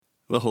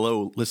Well,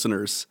 hello,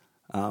 listeners.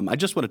 I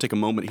just want to take a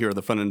moment here at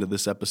the front end of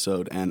this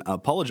episode and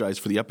apologize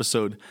for the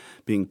episode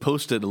being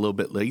posted a little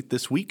bit late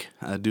this week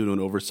due to an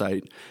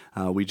oversight.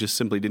 We just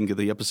simply didn't get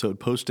the episode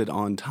posted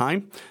on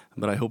time,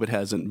 but I hope it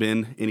hasn't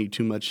been any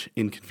too much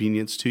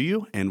inconvenience to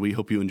you, and we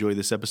hope you enjoy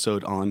this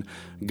episode on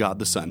God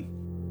the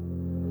Son.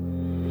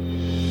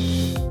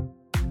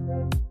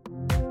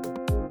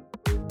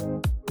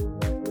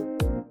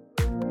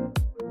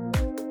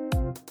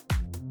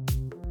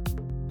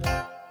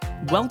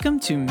 Welcome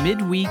to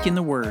Midweek in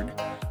the Word,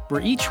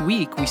 where each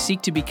week we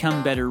seek to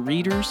become better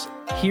readers,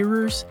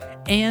 hearers,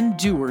 and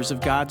doers of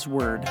God's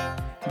Word.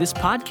 This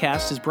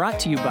podcast is brought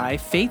to you by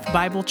Faith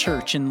Bible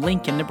Church in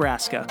Lincoln,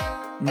 Nebraska.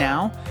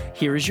 Now,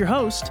 here is your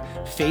host,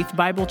 Faith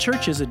Bible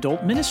Church's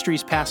Adult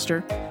Ministries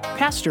Pastor,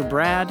 Pastor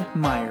Brad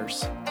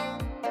Myers.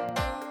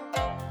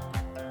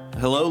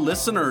 Hello,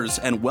 listeners,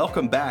 and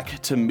welcome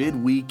back to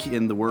Midweek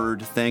in the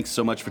Word. Thanks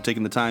so much for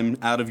taking the time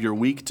out of your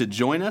week to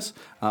join us.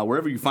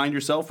 Wherever you find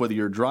yourself, whether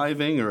you're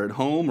driving or at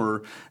home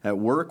or at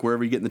work,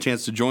 wherever you're getting the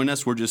chance to join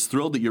us, we're just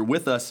thrilled that you're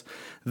with us.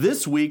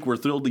 This week, we're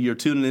thrilled that you're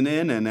tuning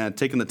in and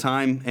taking the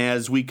time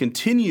as we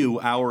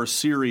continue our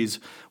series,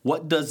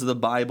 What Does the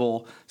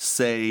Bible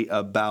Say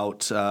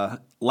About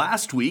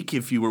Last week,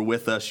 if you were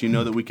with us, you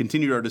know that we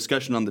continued our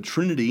discussion on the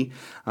Trinity,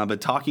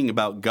 but talking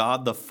about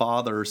God the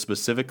Father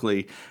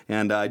specifically.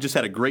 And I just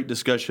had a great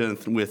discussion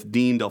with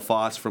Dean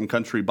Delfoss from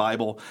Country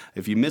Bible.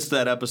 If you missed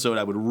that episode,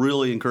 I would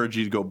really encourage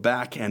you to go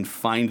back and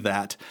find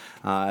that,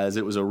 as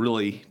it was a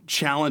really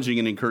challenging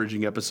and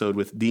encouraging episode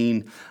with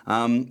Dean.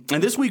 And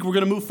this week, we're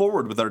going to move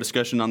forward with our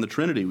discussion on the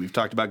Trinity. We've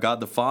talked about God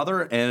the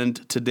Father,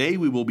 and today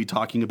we will be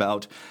talking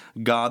about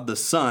God the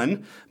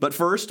Son. But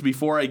first,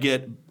 before I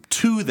get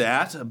to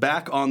that,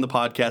 back on the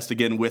podcast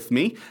again with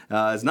me,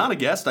 is not a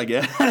guest, I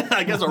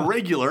guess, a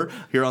regular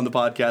here on the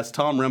podcast,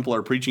 Tom Rempel,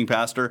 our preaching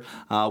pastor.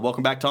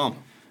 Welcome back, Tom.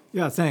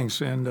 Yeah, thanks,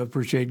 and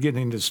appreciate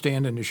getting to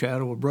stand in the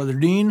shadow of Brother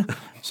Dean.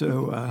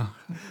 So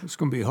it's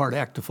going to be a hard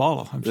act to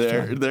follow.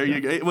 There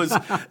you go. It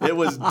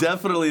was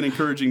definitely an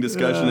encouraging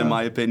discussion, in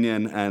my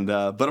opinion, and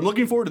but I'm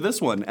looking forward to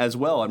this one as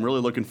well. I'm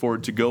really looking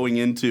forward to going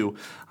into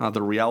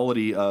the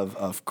reality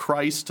of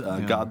Christ,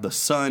 God the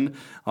Son.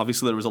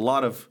 Obviously, there was a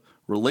lot of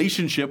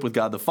relationship with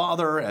God the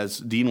Father, as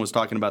Dean was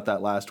talking about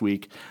that last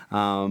week.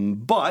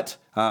 But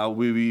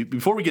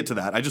before we get to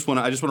that, I just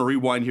want to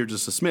rewind here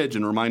just a smidge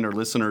and remind our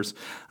listeners.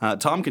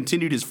 Tom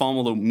continued his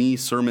Follow Me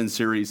sermon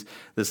series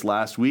this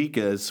last week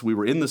as we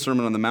were in the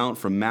Sermon on the Mount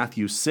from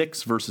Matthew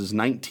 6 verses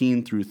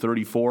 19 through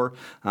 34,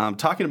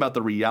 talking about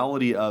the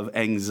reality of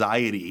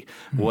anxiety.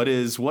 What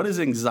is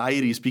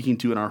anxiety speaking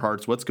to in our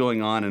hearts? What's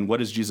going on, and what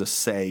does Jesus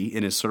say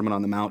in his Sermon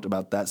on the Mount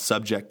about that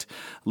subject?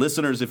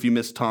 Listeners, if you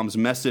missed Tom's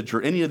message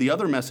or any of the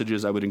other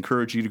messages, I would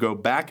encourage you to go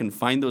back and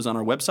find those on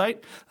our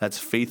website. That's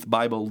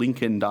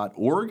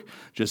faithbiblelincoln.org.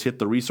 Just hit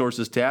the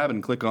resources tab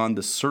and click on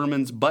the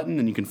sermons button,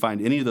 and you can find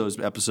any of those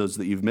episodes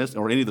that you've missed,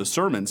 or any of those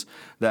sermons,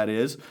 that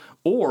is.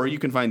 Or you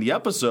can find the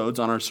episodes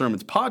on our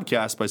sermons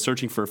podcast by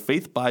searching for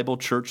Faith Bible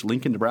Church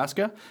Lincoln,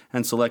 Nebraska,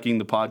 and selecting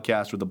the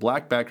podcast with the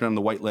black background and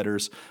the white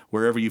letters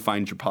wherever you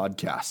find your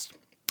podcast.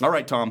 All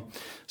right, Tom.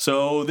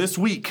 So this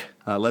week,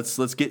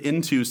 let's get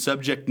into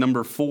subject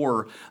number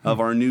 4 of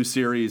our new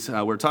series.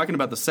 We're talking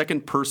about the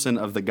second person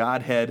of the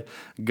Godhead,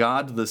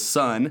 God the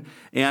Son.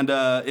 And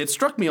it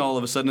struck me all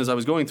of a sudden as I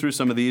was going through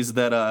some of these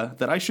that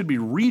I should be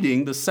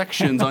reading the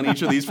sections on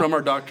each of these from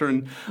our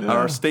doctrine,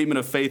 our statement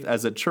of faith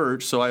as a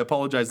church. So I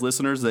apologize,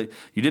 listeners, that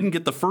you didn't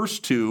get the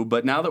first 2.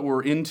 But now that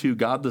we're into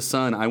God the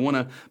Son, I want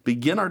to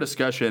begin our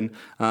discussion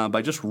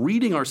by just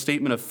reading our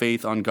statement of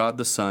faith on God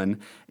the Son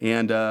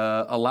and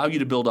allow you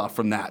to build off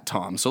from that,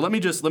 Tom. So let me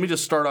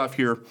just start off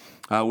here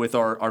with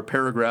our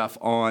paragraph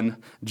on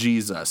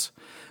Jesus.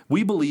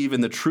 We believe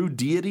in the true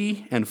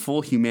deity and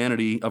full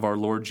humanity of our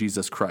Lord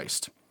Jesus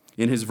Christ,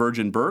 in his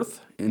virgin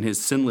birth, in his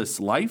sinless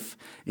life,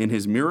 in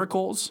his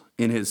miracles,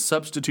 in his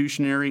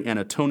substitutionary and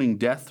atoning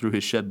death through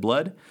his shed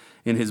blood,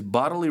 in his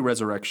bodily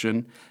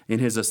resurrection, in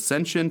his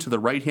ascension to the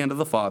right hand of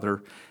the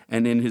Father,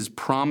 and in his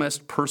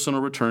promised personal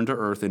return to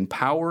earth in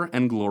power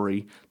and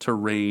glory to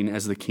reign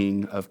as the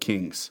King of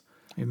Kings.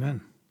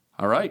 Amen.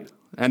 All right.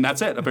 And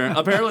that's it.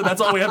 Apparently,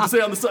 that's all we have to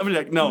say on the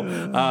subject.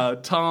 No,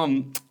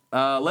 Tom,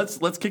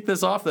 let's kick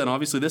this off then.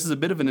 Obviously, this is a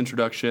bit of an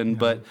introduction,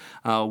 but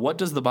what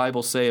does the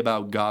Bible say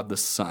about God the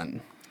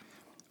Son?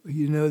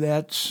 You know,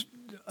 that's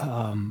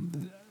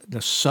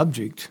the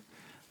subject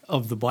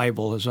of the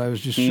Bible. As I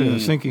was just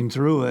thinking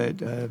through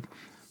it,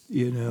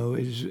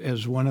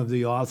 as one of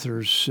the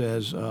authors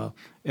says,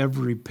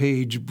 every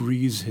page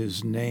breathes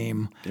his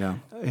name. Yeah.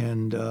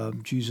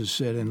 And Jesus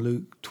said in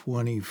Luke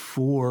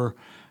 24,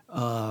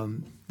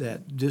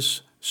 that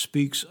this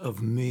speaks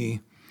of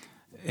me,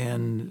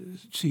 and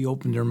he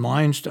opened their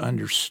minds to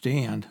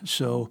understand.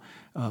 So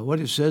what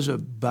it says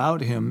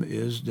about him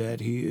is that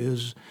he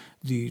is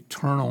the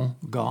eternal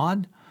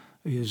God.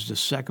 He is the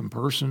second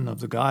person of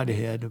the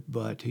Godhead,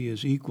 but he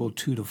is equal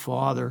to the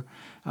Father.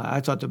 I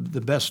thought the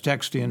best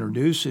text to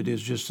introduce it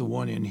is just the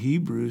one in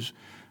Hebrews,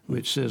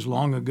 which says,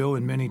 long ago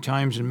and many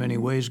times in many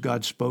ways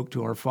God spoke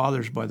to our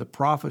fathers by the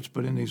prophets,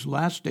 but in these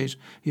last days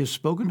he has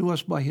spoken to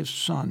us by his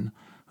Son,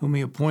 whom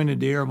he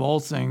appointed heir of all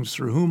things,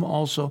 through whom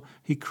also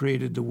he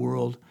created the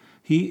world.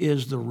 He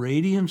is the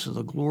radiance of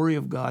the glory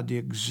of God, the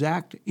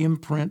exact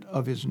imprint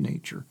of his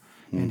nature,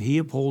 and he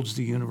upholds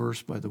the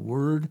universe by the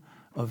word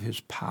of his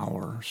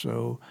power.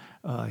 So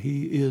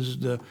he is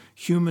the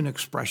human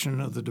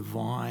expression of the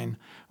divine.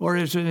 Or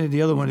as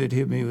the other one that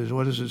hit me was,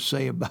 what does it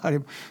say about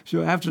him?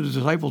 So after the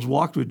disciples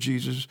walked with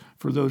Jesus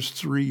for those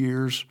 3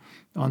 years,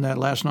 on that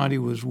last night he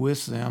was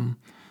with them,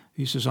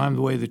 he says, I'm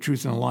the way, the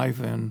truth, and the life.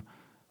 And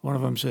one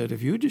of them said,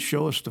 if you would just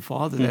show us the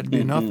Father, that'd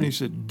be enough. And he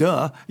said,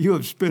 duh, you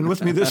have been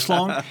with me this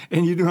long,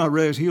 and you do not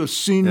realize he who has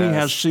seen me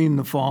has seen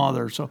the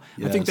Father. So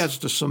I think that's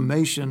the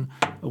summation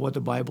of what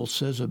the Bible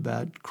says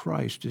about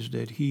Christ, is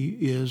that he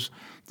is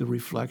the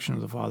reflection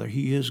of the Father.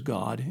 He is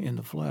God in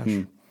the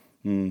flesh.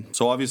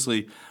 So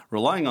obviously,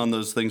 relying on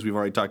those things we've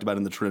already talked about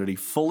in the Trinity,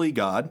 fully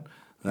God,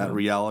 that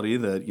reality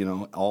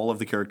that, all of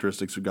the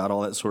characteristics of God,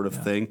 all that sort of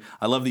thing.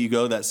 I love that you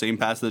go that same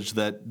passage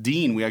that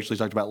Dean, we actually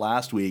talked about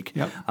last week,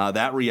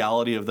 that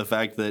reality of the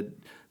fact that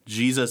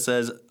Jesus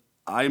says,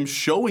 I'm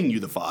showing you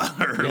the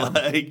Father,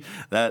 like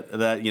that,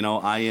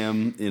 I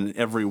am in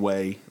every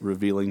way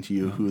revealing to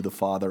you who the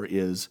Father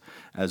is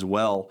as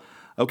well.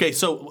 Okay,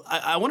 so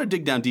I want to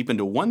dig down deep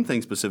into one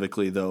thing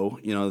specifically, though,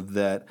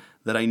 that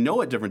I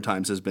know at different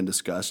times has been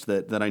discussed,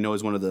 that I know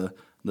is one of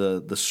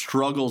the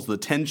struggles, the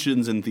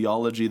tensions in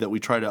theology that we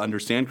try to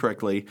understand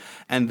correctly,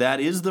 and that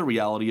is the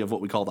reality of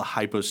what we call the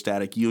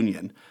hypostatic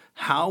union.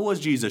 How was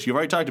Jesus? You've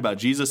already talked about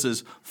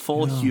Jesus'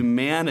 full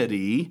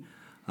humanity.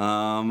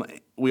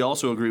 We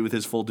also agree with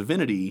his full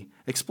divinity.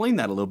 Explain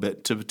that a little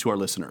bit to our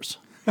listeners.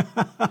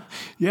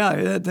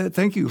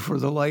 Thank you for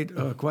the light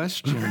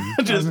question.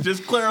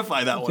 just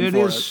clarify that one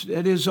for us.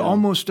 It is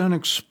almost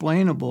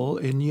unexplainable,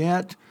 and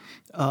yet,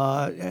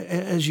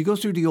 as you go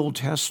through the Old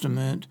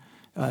Testament,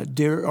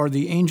 there are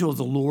the angel of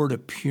the Lord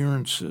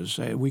appearances.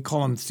 We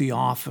call them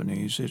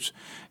theophanies.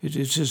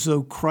 It's as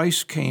though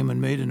Christ came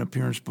and made an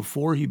appearance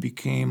before he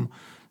became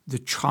the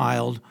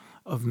child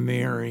of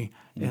Mary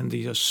and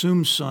the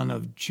assumed son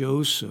of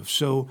Joseph.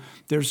 So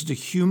there's the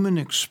human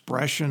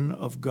expression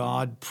of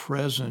God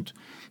present.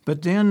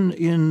 But then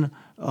in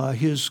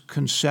his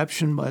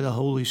conception by the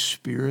Holy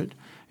Spirit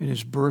and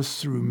his birth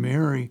through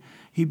Mary,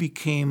 he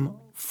became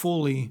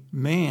fully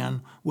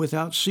man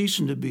without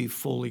ceasing to be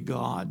fully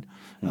God.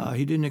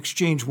 He didn't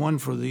exchange one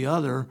for the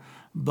other,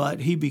 but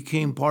he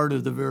became part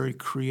of the very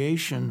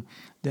creation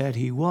that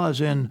he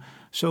was. And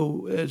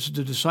so as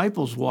the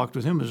disciples walked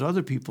with him, as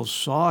other people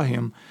saw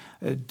him,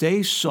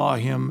 they saw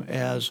him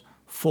as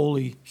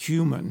fully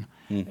human.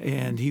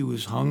 And he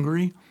was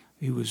hungry,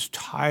 he was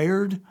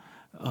tired,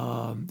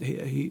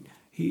 he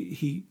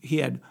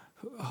had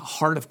a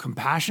heart of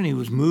compassion, he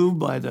was moved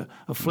by the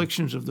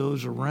afflictions of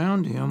those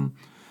around him.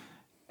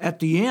 At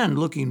the end,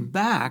 looking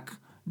back,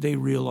 they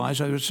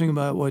realized, I was thinking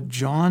about what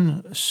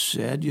John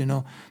said,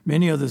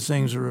 many other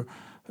things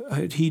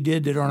he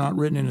did that are not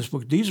written in this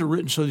book. These are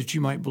written so that you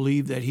might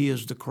believe that he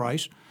is the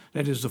Christ,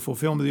 that is the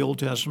fulfillment of the Old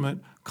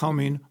Testament,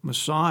 coming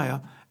Messiah,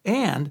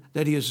 and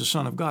that he is the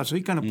Son of God. So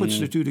he kind of puts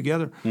the two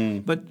together.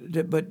 But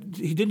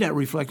he did that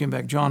reflecting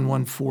back John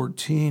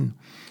 1:14.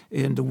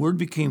 And the Word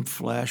became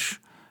flesh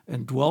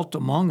and dwelt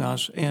among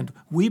us, and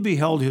we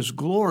beheld his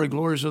glory,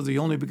 glories of the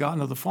only begotten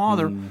of the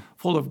Father,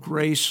 full of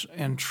grace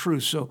and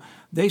truth. So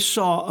they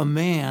saw a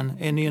man,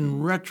 and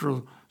in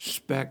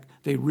retrospect,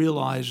 they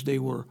realized they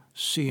were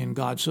seeing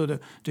God. So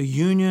the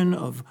union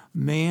of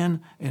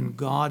man and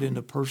God in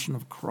the person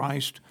of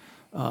Christ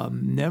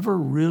never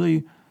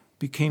really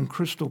became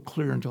crystal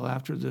clear until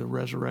after the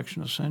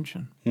resurrection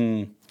ascension.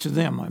 To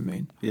them, I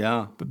mean.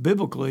 Yeah. But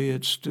biblically,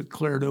 it's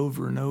declared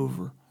over and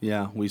over.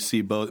 Yeah, we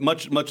see both,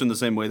 much in the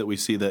same way that we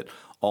see that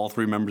all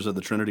three members of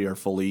the Trinity are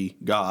fully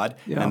God,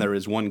 and there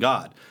is one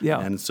God.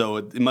 Yeah. And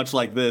so much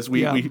like this,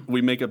 we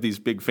make up these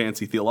big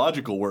fancy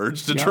theological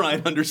words to try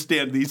and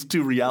understand these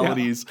two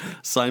realities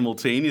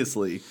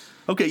simultaneously.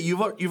 Okay,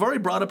 you've already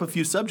brought up a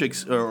few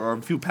subjects or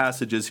a few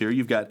passages here.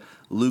 You've got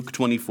Luke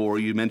 24,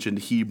 you mentioned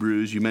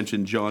Hebrews, you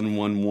mentioned John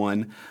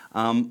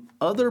 1:1.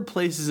 Other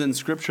places in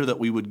Scripture that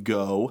we would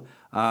go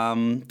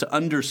to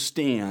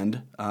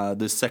understand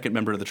this second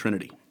member of the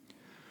Trinity.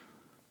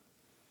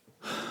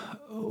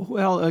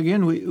 Well,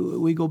 again,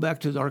 we go back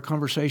to our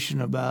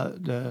conversation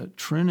about the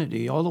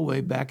Trinity all the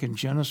way back in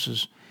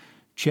Genesis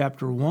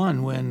chapter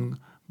 1 when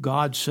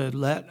God said,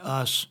 let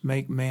us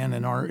make man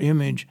in our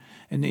image.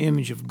 In the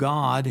image of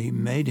God, he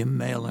made him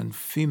male and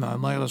female.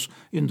 Male is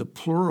in the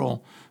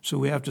plural, so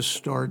we have to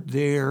start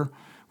there.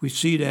 We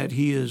see that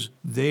he is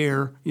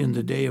there in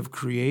the day of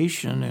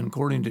creation, and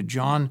according to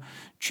John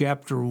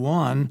chapter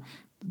 1,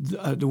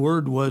 the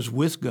Word was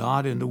with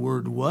God, and the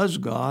Word was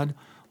God.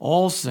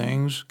 All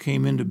things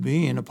came into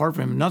being. Apart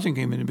from him, nothing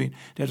came into being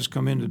that has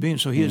come into being.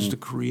 So he is the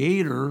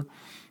creator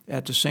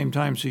at the same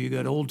time. So you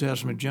got Old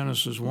Testament,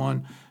 Genesis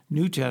 1,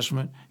 New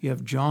Testament. You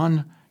have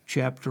John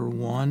chapter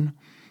 1.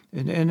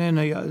 And then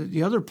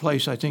the other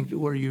place, I think,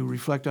 where you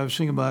reflect, I was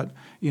thinking about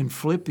in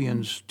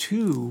Philippians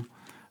 2,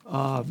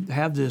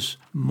 have this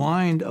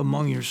mind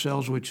among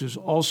yourselves, which is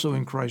also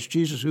in Christ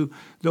Jesus, who,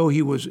 though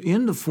he was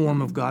in the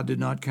form of God, did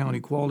not count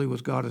equality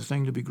with God a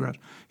thing to be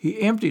grasped.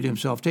 He emptied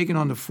himself, taking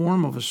on the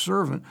form of a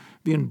servant,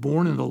 being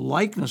born in the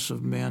likeness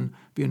of men,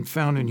 being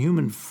found in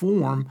human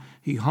form.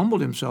 He humbled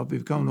himself,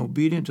 becoming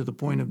obedient to the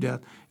point of death,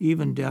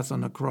 even death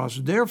on the cross.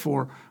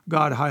 Therefore,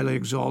 God highly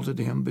exalted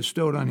him,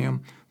 bestowed on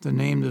him the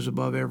name that is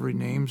above every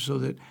name, so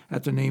that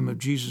at the name of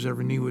Jesus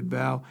every knee would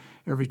bow,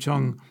 every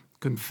tongue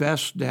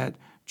confess that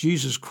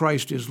Jesus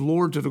Christ is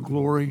Lord, to the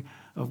glory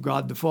of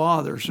God the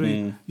Father.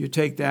 So you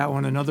take that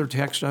one. Another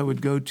text I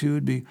would go to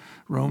would be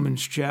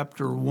Romans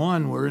chapter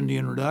 1, where in the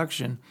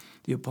introduction,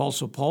 the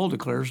Apostle Paul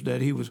declares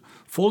that he was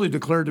fully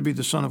declared to be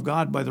the Son of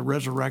God by the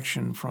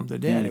resurrection from the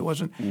dead. It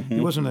wasn't he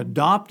wasn't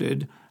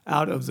adopted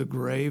out of the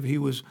grave. He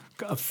was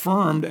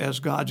affirmed as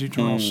God's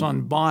eternal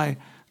Son by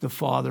the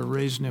Father,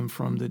 raising him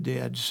from the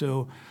dead.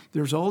 So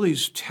there's all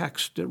these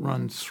texts that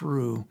run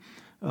through.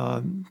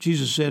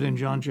 Jesus said in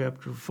John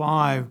chapter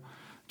 5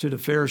 to the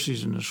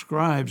Pharisees and the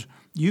scribes,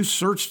 "You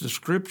search the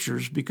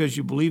Scriptures because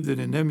you believe that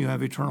in them you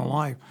have eternal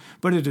life.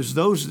 But it is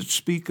those that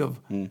speak of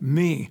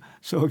me."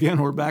 So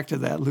again, we're back to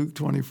that Luke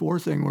 24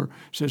 thing where it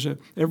says that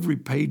every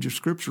page of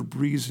Scripture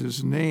breathes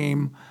his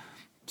name.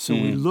 So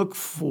we look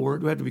for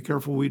it. We have to be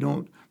careful we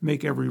don't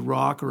make every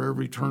rock or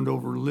every turned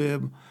over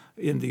lib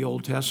in the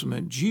Old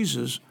Testament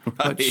Jesus,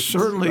 but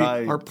certainly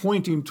are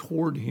pointing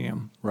toward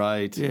him.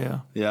 Right.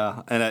 Yeah.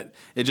 And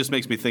it just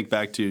makes me think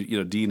back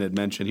to, Dean had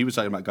mentioned, he was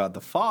talking about God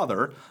the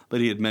Father, but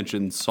he had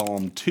mentioned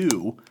Psalm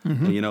 2,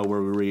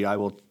 where we read, I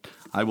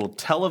will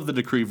tell of the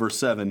decree, verse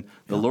 7,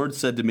 the Lord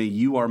said to me,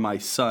 you are my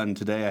son,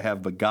 today I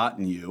have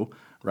begotten you.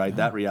 Right,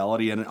 that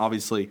reality, and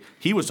obviously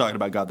he was talking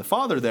about God the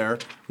Father there.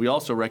 We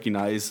also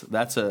recognize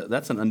that's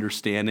an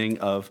understanding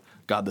of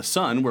God the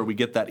Son, where we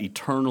get that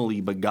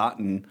eternally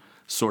begotten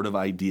sort of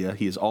idea.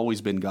 He has always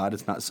been God.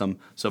 It's not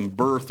some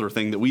birth or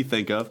thing that we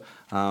think of,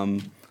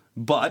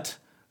 but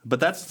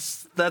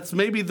that's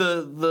maybe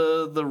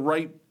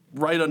the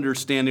right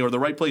understanding or the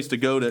right place to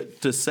go to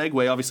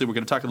segue. Obviously, we're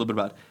going to talk a little bit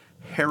about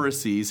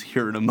heresies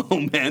here in a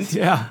moment.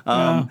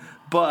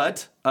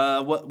 But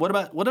what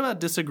about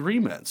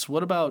disagreements?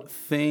 What about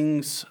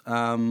things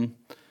that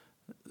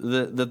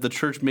the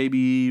church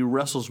maybe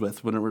wrestles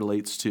with when it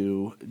relates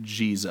to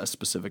Jesus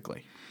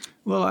specifically?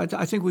 Well,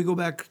 I think we go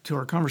back to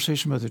our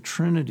conversation about the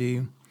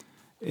Trinity,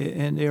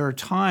 and there are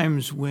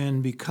times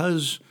when,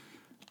 because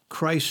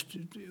Christ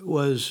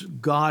was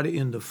God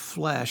in the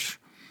flesh,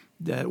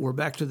 that we're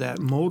back to that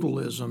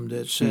modalism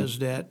that says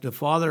that the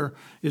Father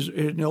is,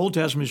 in the Old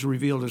Testament, is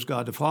revealed as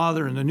God the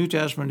Father, in the New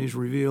Testament, he's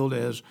revealed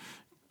as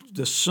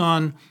the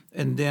Son,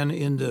 and then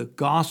in the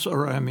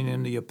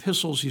in the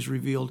epistles, he's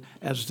revealed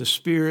as the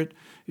Spirit.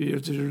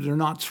 They're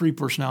not three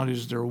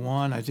personalities; they're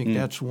one. I think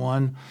that's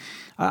one.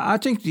 I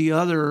think the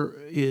other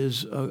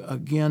is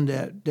again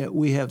that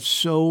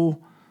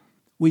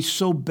we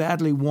so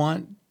badly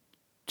want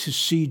to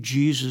see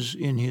Jesus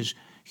in his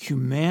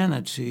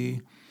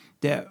humanity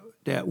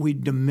that we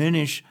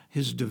diminish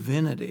his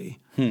divinity.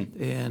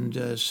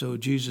 And so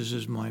Jesus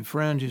is my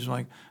friend. He's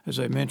like, as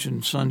I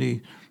mentioned,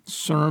 Sunday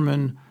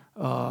sermon.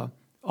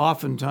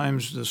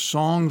 Oftentimes the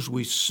songs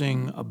we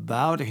sing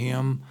about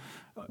him,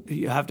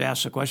 you have to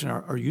ask the question,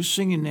 are you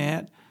singing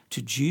that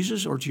to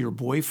Jesus or to your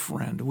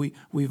boyfriend?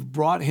 We've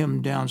brought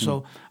him down.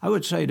 So I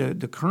would say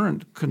the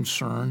current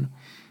concern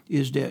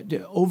is that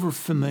the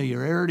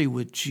over-familiarity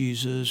with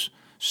Jesus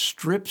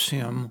strips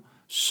him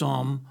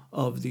some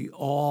of the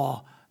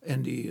awe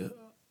and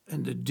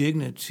the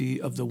dignity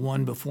of the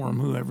one before him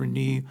who every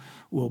knee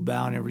will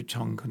bow and every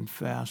tongue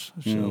confess.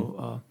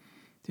 So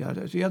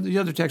the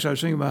other text I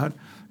was thinking about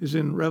is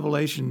in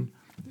Revelation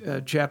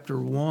chapter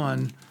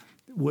 1,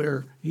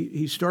 where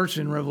he starts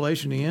in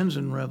Revelation, he ends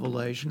in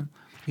Revelation.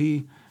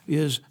 He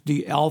is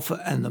the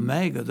Alpha and the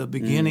Omega, the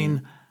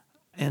beginning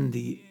and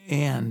the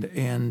end.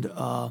 And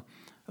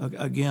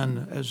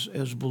again,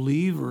 as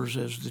believers,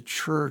 as the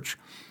church,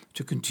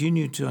 to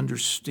continue to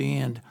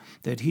understand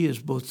that he is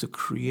both the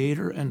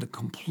creator and the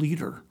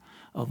completer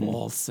of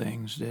all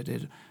things. That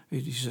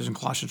he says in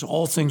Colossians,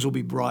 all things will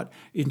be brought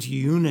into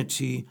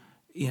unity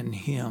in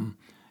him.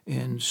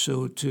 And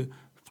so to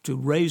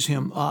raise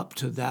him up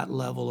to that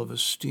level of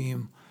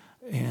esteem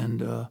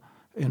and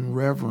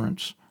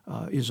reverence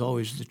is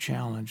always the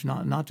challenge.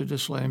 Not to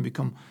just let him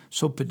become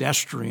so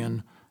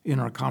pedestrian in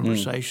our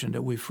conversation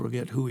that we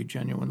forget who he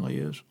genuinely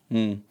is.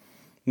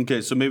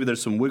 Okay, so maybe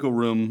there's some wiggle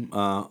room,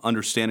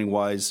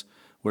 understanding-wise,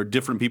 where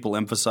different people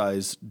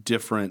emphasize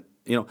different.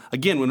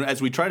 Again,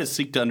 as we try to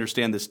seek to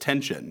understand this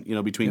tension,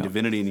 between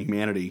divinity and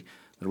humanity,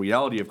 the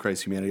reality of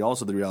Christ's humanity,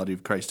 also the reality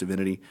of Christ's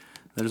divinity.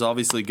 There's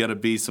obviously going to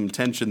be some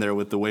tension there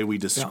with the way we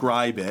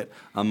describe it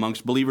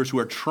amongst believers who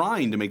are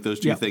trying to make those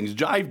two things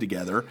jive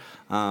together.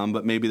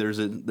 But maybe there's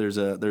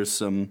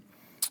some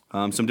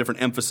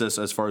different emphasis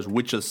as far as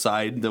which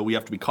side, though we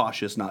have to be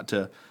cautious not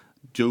to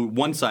to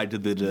one side to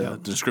the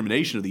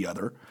discrimination of the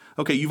other.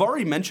 Okay, you've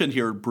already mentioned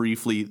here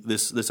briefly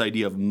this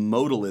idea of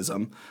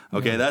modalism.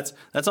 Okay, that's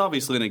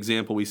obviously an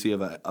example we see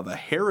of a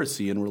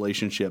heresy in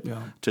relationship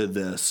to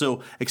this.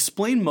 So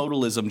explain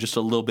modalism just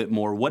a little bit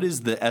more. What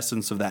is the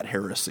essence of that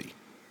heresy?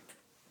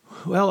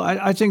 Well,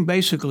 I think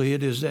basically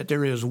it is that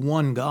there is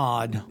one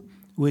God,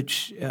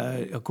 which,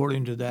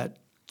 according to that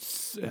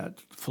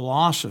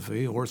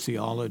philosophy or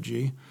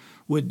theology,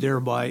 would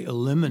thereby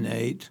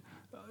eliminate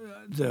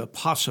the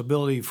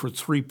possibility for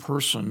three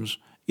persons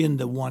in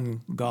the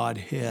one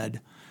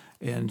Godhead.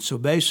 And so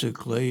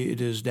basically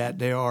it is that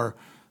there are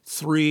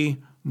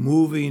three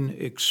moving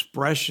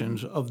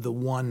expressions of the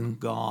one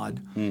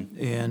God.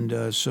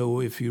 And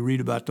so if you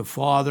read about the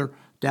Father,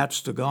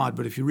 that's the God.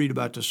 But if you read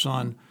about the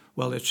Son,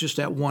 well, it's just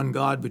that one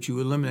God, but you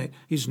eliminate.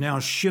 He's now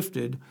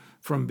shifted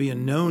from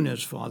being known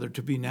as Father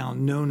to be now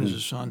known as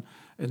a Son.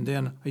 And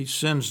then he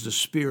sends the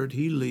Spirit,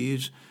 he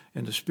leaves,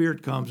 and the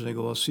Spirit comes, and they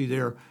go, well, see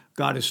there,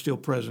 God is still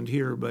present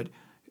here, but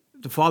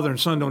the Father and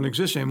Son don't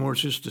exist anymore.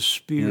 It's just the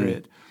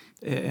Spirit.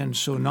 And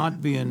so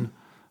not being,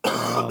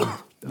 I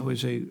would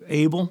say,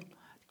 able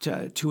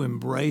to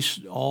embrace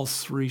all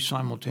three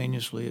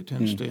simultaneously, it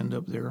tends to end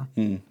up there.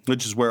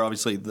 Which is where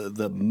obviously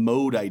the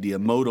mode idea,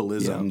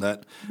 modalism,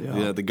 that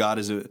the God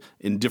is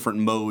in different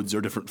modes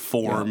or different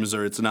forms,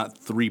 or it's not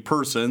three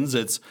persons,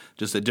 it's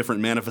just a different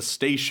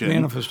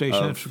manifestation.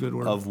 That's a good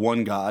word. Of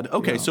one God.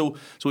 Okay, so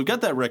we've got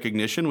that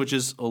recognition, which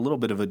is a little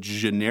bit of a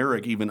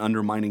generic, even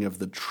undermining of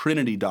the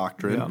Trinity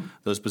doctrine,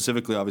 though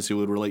specifically obviously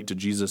would relate to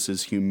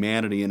Jesus'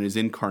 humanity and his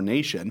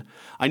incarnation.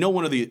 I know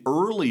one of the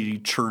early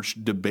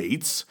church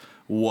debates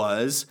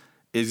was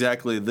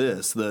exactly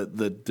this, the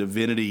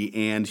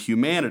divinity and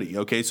humanity.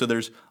 Okay, so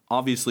there's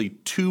obviously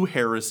two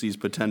heresies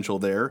potential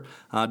there.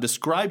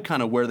 Describe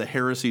kind of where the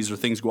heresies or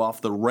things go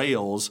off the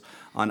rails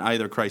on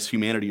either Christ's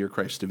humanity or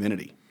Christ's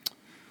divinity.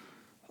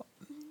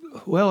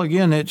 Well,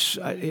 again, it's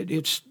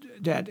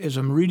that as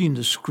I'm reading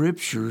the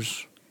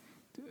Scriptures,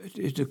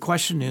 the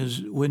question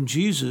is, when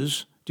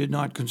Jesus did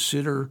not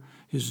consider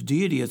his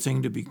deity a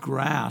thing to be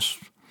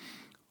grasped,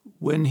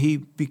 when he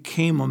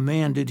became a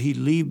man, did he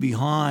leave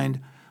behind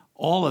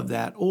all of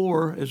that?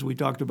 Or, as we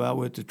talked about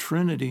with the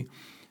Trinity,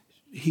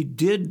 he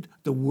did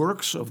the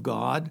works of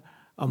God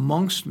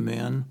amongst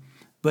men,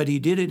 but he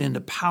did it in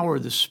the power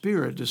of the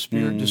Spirit. The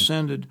Spirit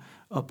descended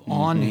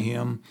upon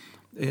him.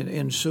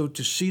 And so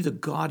to see the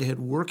Godhead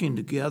working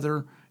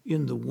together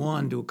in the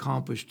one to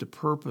accomplish the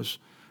purpose,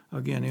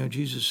 again,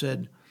 Jesus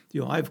said,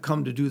 I've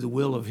come to do the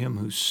will of him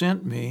who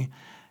sent me.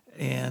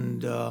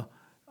 And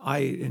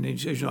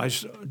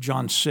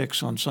John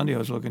 6 on Sunday I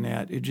was looking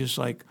at, it's just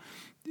like,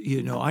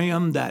 I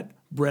am that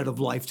bread of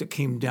life that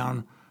came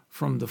down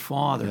from the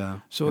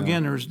Father. So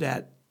again, there's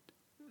that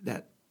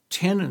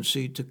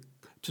tendency to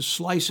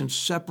slice and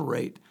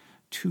separate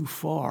too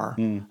far,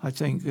 I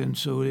think. And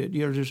so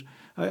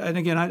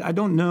I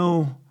don't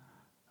know.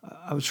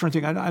 I was trying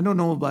to think. I don't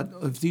know about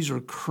if these are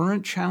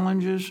current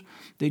challenges.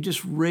 They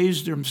just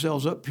raise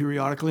themselves up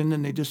periodically and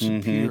then they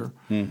disappear.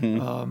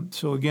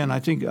 So again, I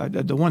think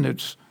the one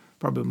that's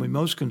probably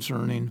most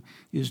concerning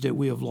is that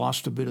we have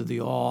lost a bit of the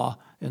awe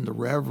and the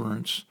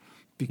reverence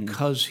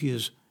because he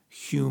is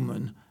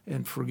human,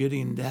 and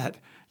forgetting that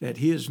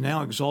he is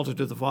now exalted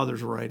to the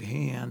Father's right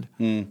hand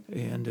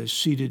and is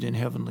seated in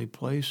heavenly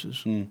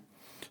places.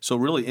 So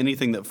really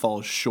anything that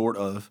falls short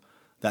of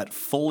that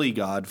fully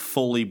God,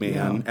 fully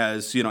man,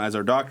 as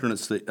our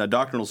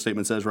doctrinal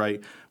statement says,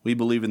 right? We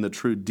believe in the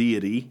true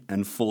deity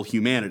and full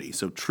humanity.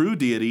 So true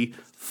deity,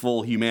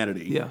 full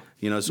humanity.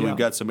 So we've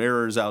got some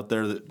errors out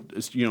there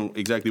that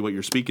exactly what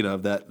you're speaking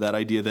of. That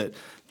idea that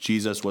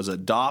Jesus was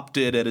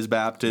adopted at his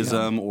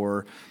baptism,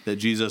 or that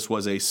Jesus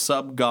was a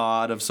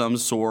sub-God of some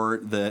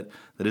sort that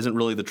isn't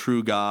really the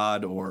true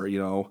God, or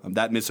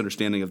that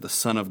misunderstanding of the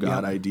Son of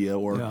God idea,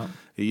 or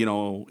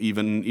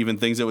even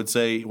things that would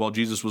say, well,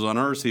 Jesus was on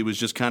earth, he was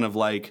just kind of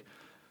like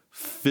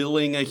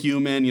filling a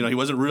human. He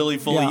wasn't really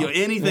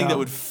fully anything that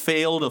would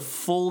fail to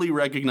fully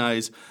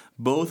recognize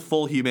both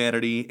full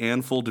humanity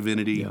and full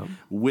divinity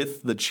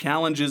with the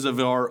challenges of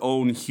our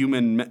own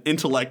human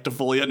intellect to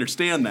fully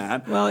understand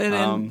that. Well,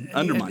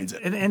 undermines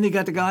it. And he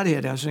got the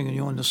Godhead. I was thinking,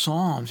 in the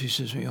Psalms, he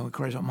says, he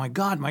cries out, my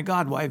God,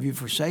 why have you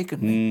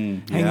forsaken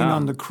me? Hanging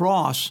on the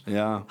cross.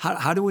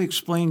 How do we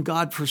explain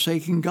God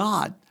forsaking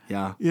God?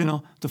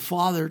 The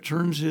Father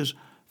turns his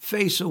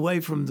face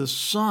away from the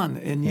Son,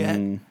 and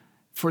yet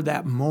for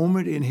that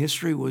moment in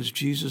history was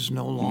Jesus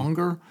no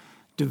longer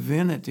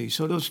divinity.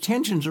 So those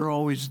tensions are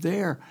always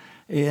there.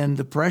 And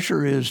the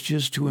pressure is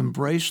just to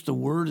embrace the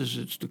word as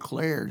it's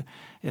declared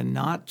and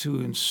not to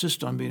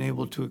insist on being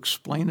able to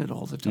explain it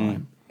all the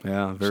time.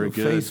 Very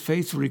good.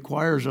 Faith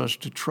requires us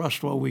to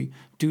trust what we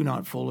do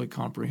not fully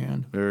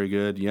comprehend. Very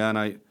good. And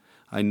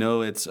I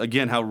know it's,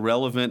 again, how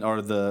relevant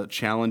are the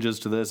challenges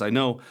to this. I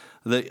know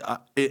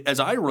that as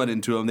I run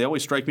into them, they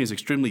always strike me as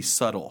extremely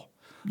subtle.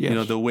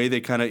 The way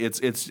they kind of,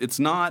 it's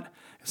not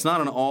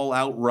an all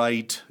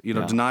outright,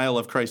 denial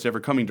of Christ ever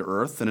coming to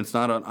earth, and it's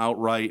not an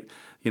outright,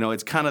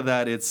 it's kind of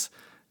that it's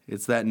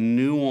it's that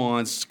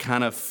nuanced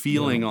kind of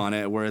feeling on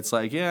it where it's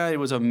like, yeah, it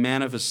was a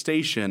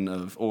manifestation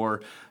of,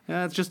 or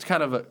it's just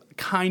kind of a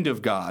kind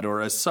of God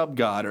or a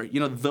sub-God, or,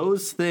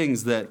 those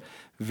things that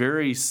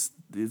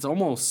it's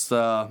almost,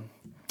 I'm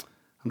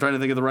trying to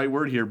think of the right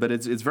word here, but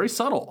it's very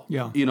subtle,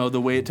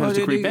 the way it tends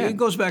to creep in. It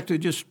goes back to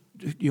just,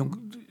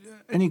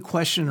 any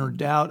question or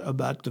doubt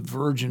about the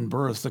virgin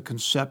birth, the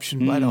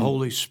conception by the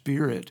Holy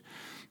Spirit,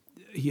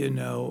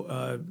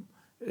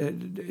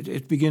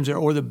 it begins there,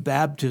 or the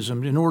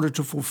baptism. In order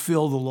to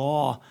fulfill the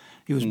law,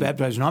 he was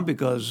baptized not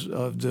because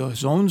of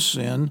his own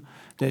sin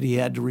that he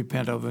had to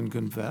repent of and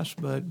confess,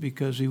 but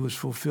because he was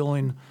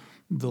fulfilling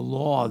the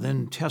law,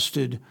 then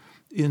tested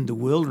in the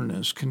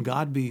wilderness. Can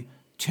God be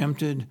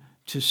tempted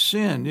to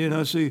sin?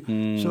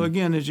 So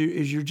again, as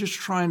you're just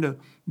trying to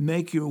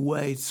make your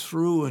way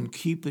through and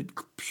keep it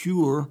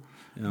pure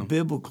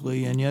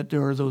biblically, and yet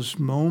there are those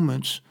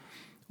moments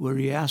where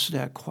you ask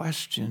that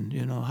question,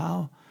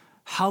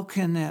 how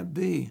can that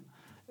be?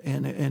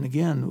 And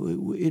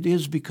again, it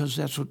is because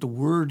that's what the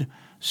Word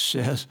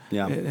says,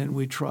 and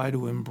we try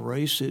to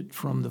embrace it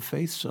from the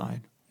faith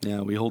side.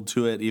 Yeah, we hold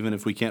to it even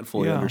if we can't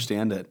fully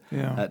understand it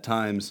at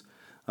times.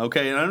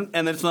 Okay,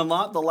 and it's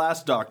not the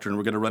last doctrine.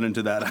 We're going to run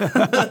into that.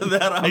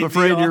 I'm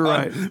afraid you're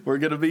right. We're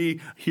going to be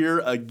here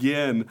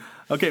again.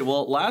 Okay,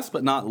 well, last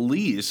but not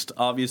least,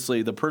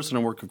 obviously, the person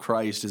and work of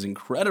Christ is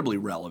incredibly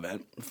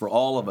relevant for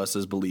all of us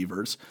as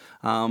believers.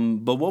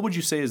 But what would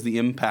you say is the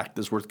impact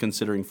that's worth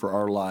considering for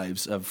our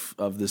lives of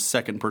this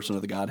second person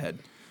of the Godhead?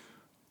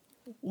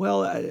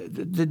 Well,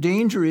 the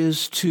danger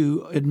is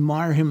to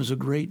admire him as a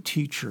great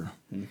teacher.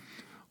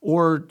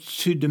 Or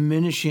to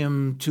diminish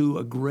him to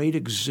a great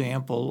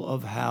example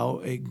of how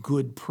a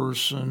good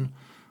person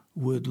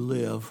would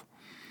live.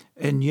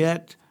 And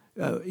yet,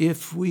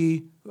 if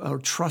we are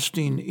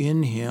trusting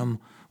in him,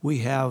 we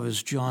have,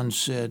 as John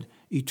said,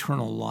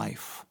 eternal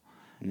life.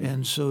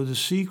 And so the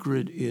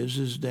secret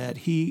is that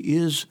he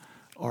is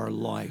our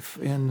life.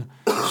 And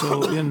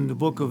so in the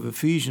book of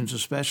Ephesians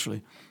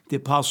especially, the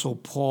Apostle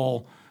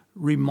Paul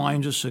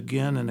reminds us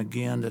again and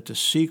again that the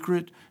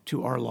secret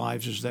to our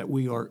lives is that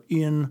we are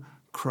in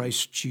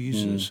Christ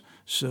Jesus.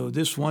 So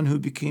this one who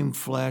became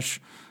flesh,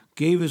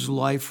 gave his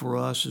life for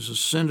us, is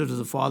ascended to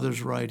the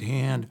Father's right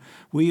hand.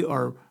 We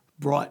are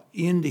brought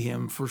into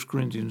him, 1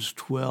 Corinthians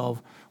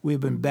 12. We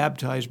have been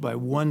baptized by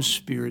one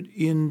Spirit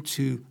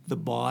into the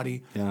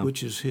body,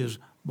 which is his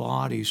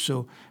body.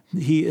 So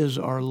he is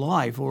our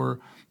life. Or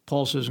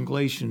Paul says in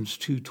Galatians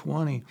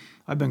 2:20,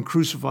 I've been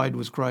crucified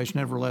with Christ,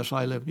 nevertheless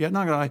I live. Yet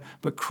not I,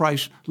 but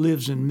Christ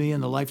lives in me,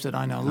 and the life that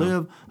I now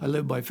live, I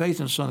live by faith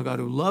in the Son of God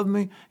who loved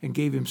me and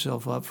gave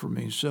himself up for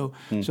me. So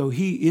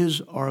he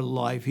is our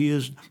life. He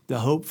is the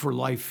hope for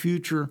life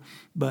future,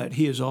 but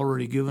he has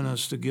already given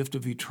us the gift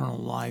of eternal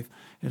life.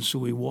 And so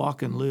we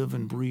walk and live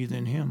and breathe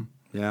in him.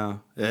 Yeah,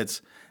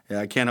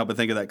 I can't help but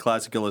think of that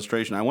classic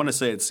illustration. I want to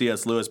say it's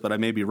C.S. Lewis, but I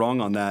may be wrong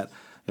on that.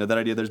 That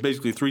idea, there's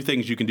basically three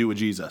things you can do with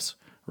Jesus.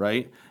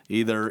 Right?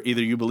 Either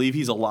you believe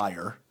he's a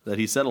liar, that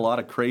he said a lot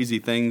of crazy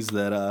things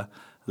that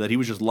he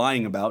was just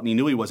lying about, and he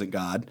knew he wasn't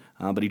God,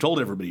 but he told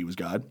everybody he was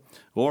God.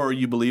 Or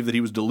you believe that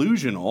he was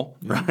delusional,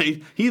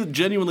 right? He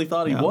genuinely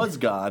thought he was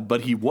God,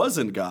 but he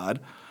wasn't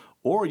God.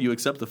 Or you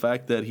accept the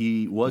fact that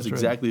he was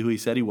exactly who he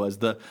said he was.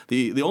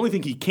 The only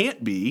thing he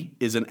can't be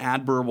is an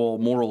admirable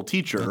moral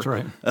teacher. That's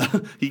right.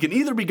 He can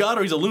either be God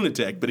or he's a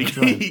lunatic, but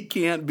he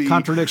can't be.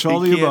 Contradicts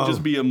all the above. He can't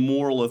just be a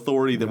moral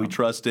authority that we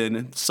trust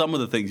in. Some of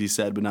the things he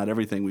said, but not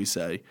everything we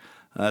say.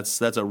 That's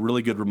a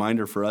really good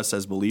reminder for us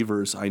as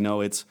believers. I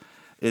know it's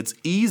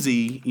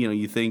easy.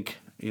 You think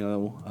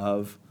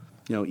of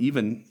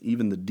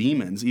even the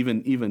demons,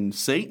 even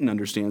Satan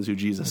understands who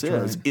Jesus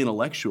is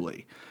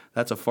intellectually.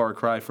 That's a far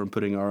cry from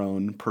putting our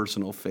own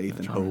personal faith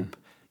and hope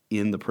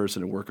in the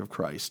person and work of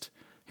Christ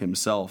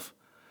himself.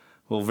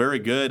 Well, very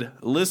good.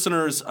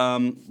 Listeners,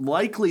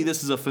 likely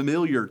this is a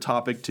familiar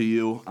topic to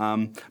you,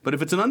 but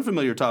if it's an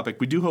unfamiliar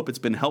topic, we do hope it's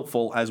been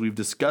helpful as we've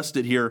discussed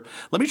it here.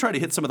 Let me try to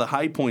hit some of the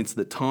high points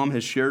that Tom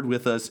has shared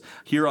with us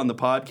here on the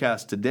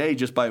podcast today,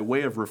 just by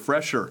way of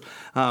refresher.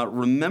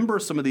 Remember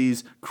some of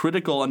these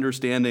critical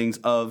understandings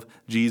of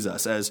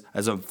Jesus as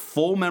a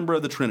full member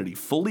of the Trinity,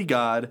 fully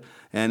God,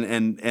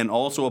 and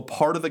also a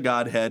part of the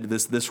Godhead,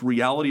 this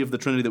reality of the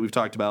Trinity that we've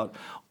talked about.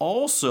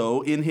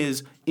 Also in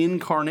his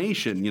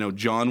incarnation,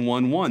 John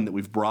 1:1 that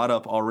we've brought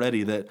up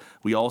already, that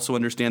we also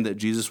understand that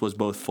Jesus was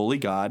both fully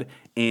God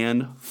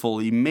and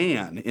fully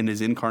man in his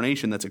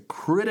incarnation. That's a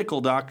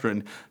critical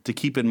doctrine to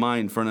keep in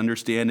mind for an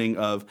understanding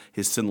of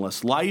his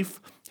sinless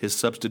life, his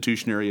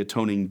substitutionary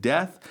atoning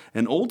death,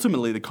 and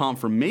ultimately the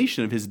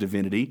confirmation of his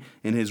divinity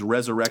in his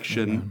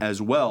resurrection as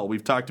well.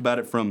 We've talked about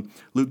it from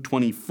Luke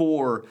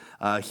 24,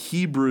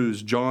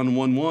 Hebrews, John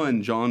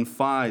 1:1, John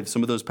 5,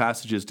 some of those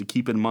passages to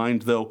keep in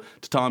mind, though,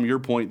 to Tom, your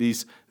point,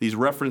 these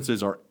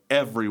references are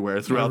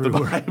everywhere throughout the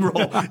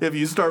Bible if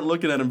you start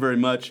looking at them very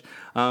much.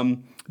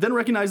 Then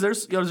recognize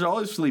there's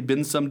obviously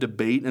been some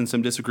debate and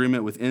some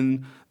disagreement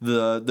within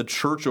the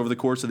church over the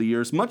course of the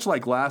years. Much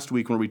like last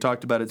week when we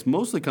talked about it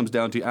mostly comes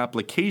down to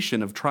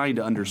application of trying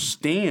to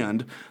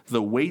understand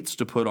the weights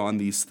to put on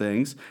these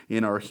things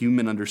in our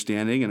human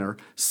understanding and our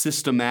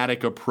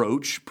systematic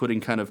approach,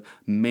 putting kind of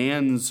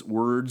man's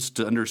words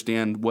to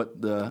understand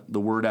what the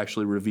word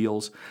actually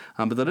reveals.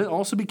 But then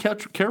also be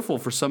careful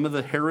for some of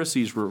the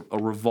heresies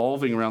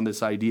revolving around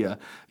this idea.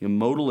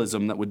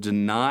 Modalism that would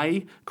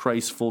deny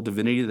Christ's full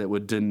divinity, that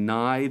would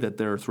deny that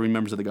there are three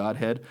members of the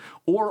Godhead,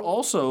 or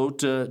also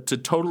to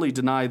totally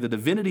deny the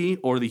divinity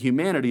or the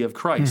humanity of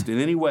Christ in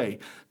any way,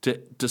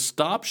 to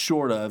stop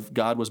short of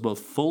God was both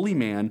fully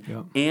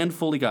man and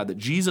fully God, that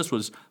Jesus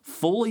was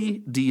fully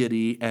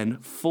deity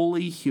and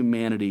fully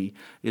humanity,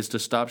 is to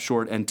stop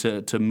short and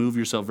to move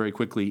yourself very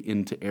quickly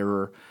into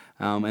error.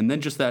 And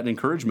then just that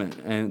encouragement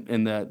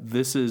and that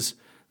this is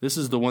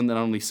the one that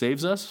not only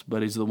saves us,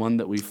 but he's the one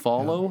that we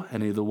follow,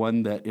 and he's the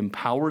one that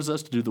empowers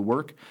us to do the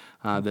work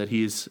that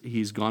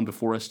he's gone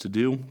before us to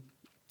do.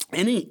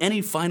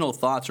 Any final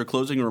thoughts or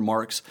closing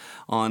remarks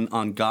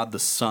on God the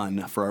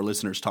Son for our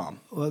listeners, Tom?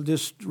 Well,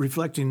 just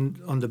reflecting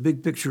on the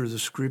big picture of the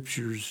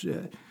Scriptures,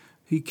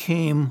 he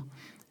came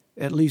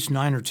at least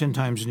 9 or 10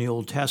 times in the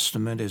Old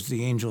Testament as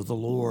the angel of the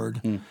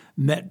Lord,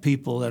 met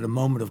people at a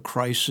moment of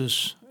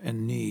crisis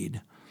and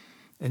need.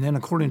 And then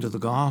according to the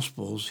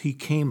Gospels, he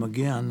came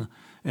again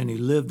and he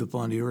lived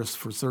upon the earth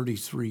for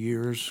 33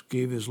 years,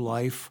 gave his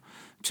life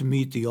to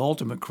meet the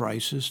ultimate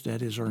crisis,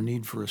 that is our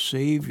need for a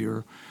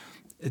Savior.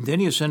 And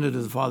then he ascended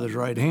to the Father's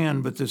right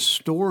hand, but the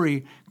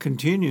story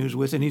continues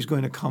with, and he's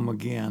going to come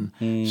again.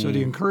 So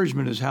the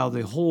encouragement is how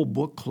the whole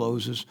book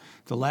closes.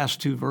 The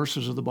last 2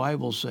 verses of the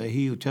Bible say,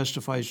 he who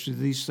testifies to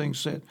these things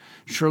said,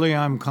 surely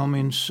I'm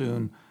coming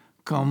soon.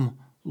 Come,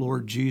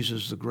 Lord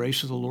Jesus. The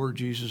grace of the Lord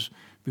Jesus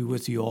be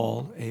with you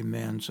all.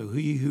 Amen. So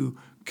he who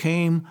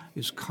came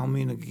is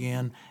coming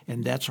again,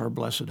 and that's our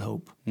blessed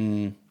hope.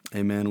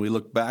 Amen. We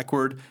look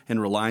backward in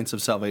reliance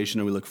of salvation,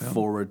 and we look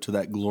forward to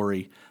that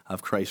glory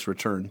of Christ's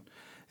return.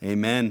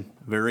 Amen.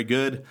 Very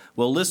good.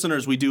 Well,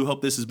 listeners, we do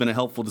hope this has been a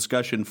helpful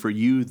discussion for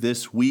you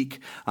this week.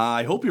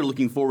 I hope you're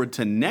looking forward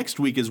to next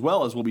week as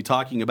well, as we'll be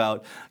talking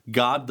about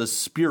God the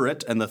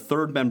Spirit and the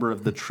third member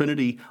of the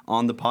Trinity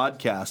on the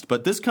podcast.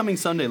 But this coming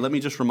Sunday, let me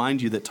just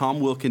remind you that Tom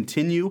will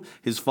continue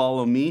his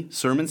Follow Me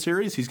sermon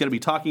series. He's going to be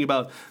talking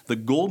about the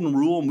Golden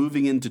Rule,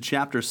 moving into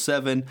chapter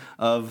 7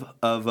 of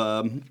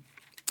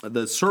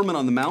the Sermon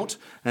on the Mount,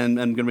 and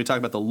I'm going to be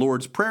talking about the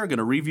Lord's Prayer. Going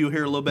to review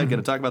here a little bit, going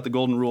to talk about the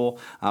Golden Rule.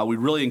 We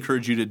really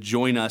encourage you to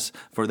join us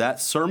for that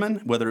sermon,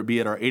 whether it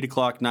be at our 8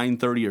 o'clock,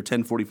 9:30, or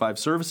 10:45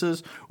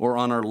 services, or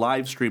on our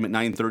live stream at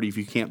 9:30 if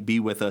you can't be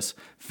with us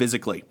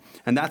physically.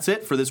 And that's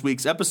it for this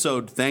week's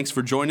episode. Thanks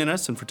for joining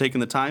us and for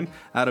taking the time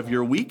out of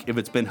your week. If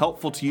it's been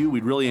helpful to you,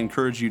 we'd really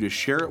encourage you to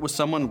share it with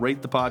someone,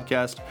 rate the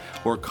podcast,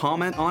 or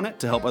comment on it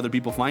to help other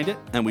people find it.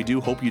 And we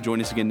do hope you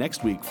join us again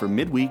next week for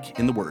Midweek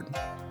in the Word.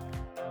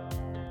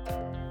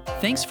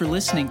 Thanks for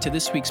listening to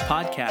this week's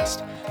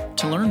podcast.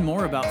 To learn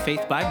more about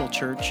Faith Bible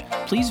Church,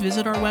 please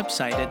visit our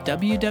website at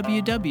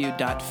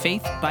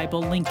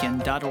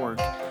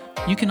www.faithbiblelincoln.org.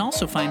 You can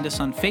also find us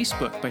on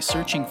Facebook by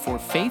searching for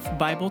Faith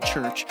Bible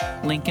Church,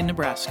 Lincoln,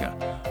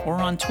 Nebraska, or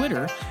on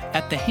Twitter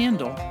at the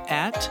handle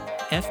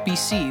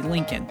 @FBC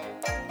Lincoln.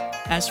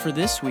 As for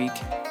this week,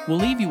 we'll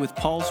leave you with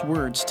Paul's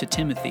words to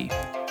Timothy.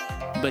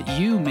 But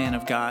you, man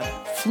of God,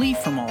 flee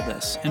from all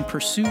this and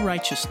pursue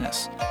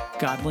righteousness,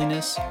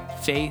 godliness,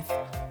 faith,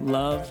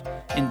 love,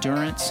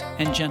 endurance,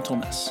 and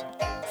gentleness.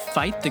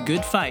 Fight the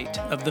good fight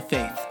of the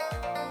faith.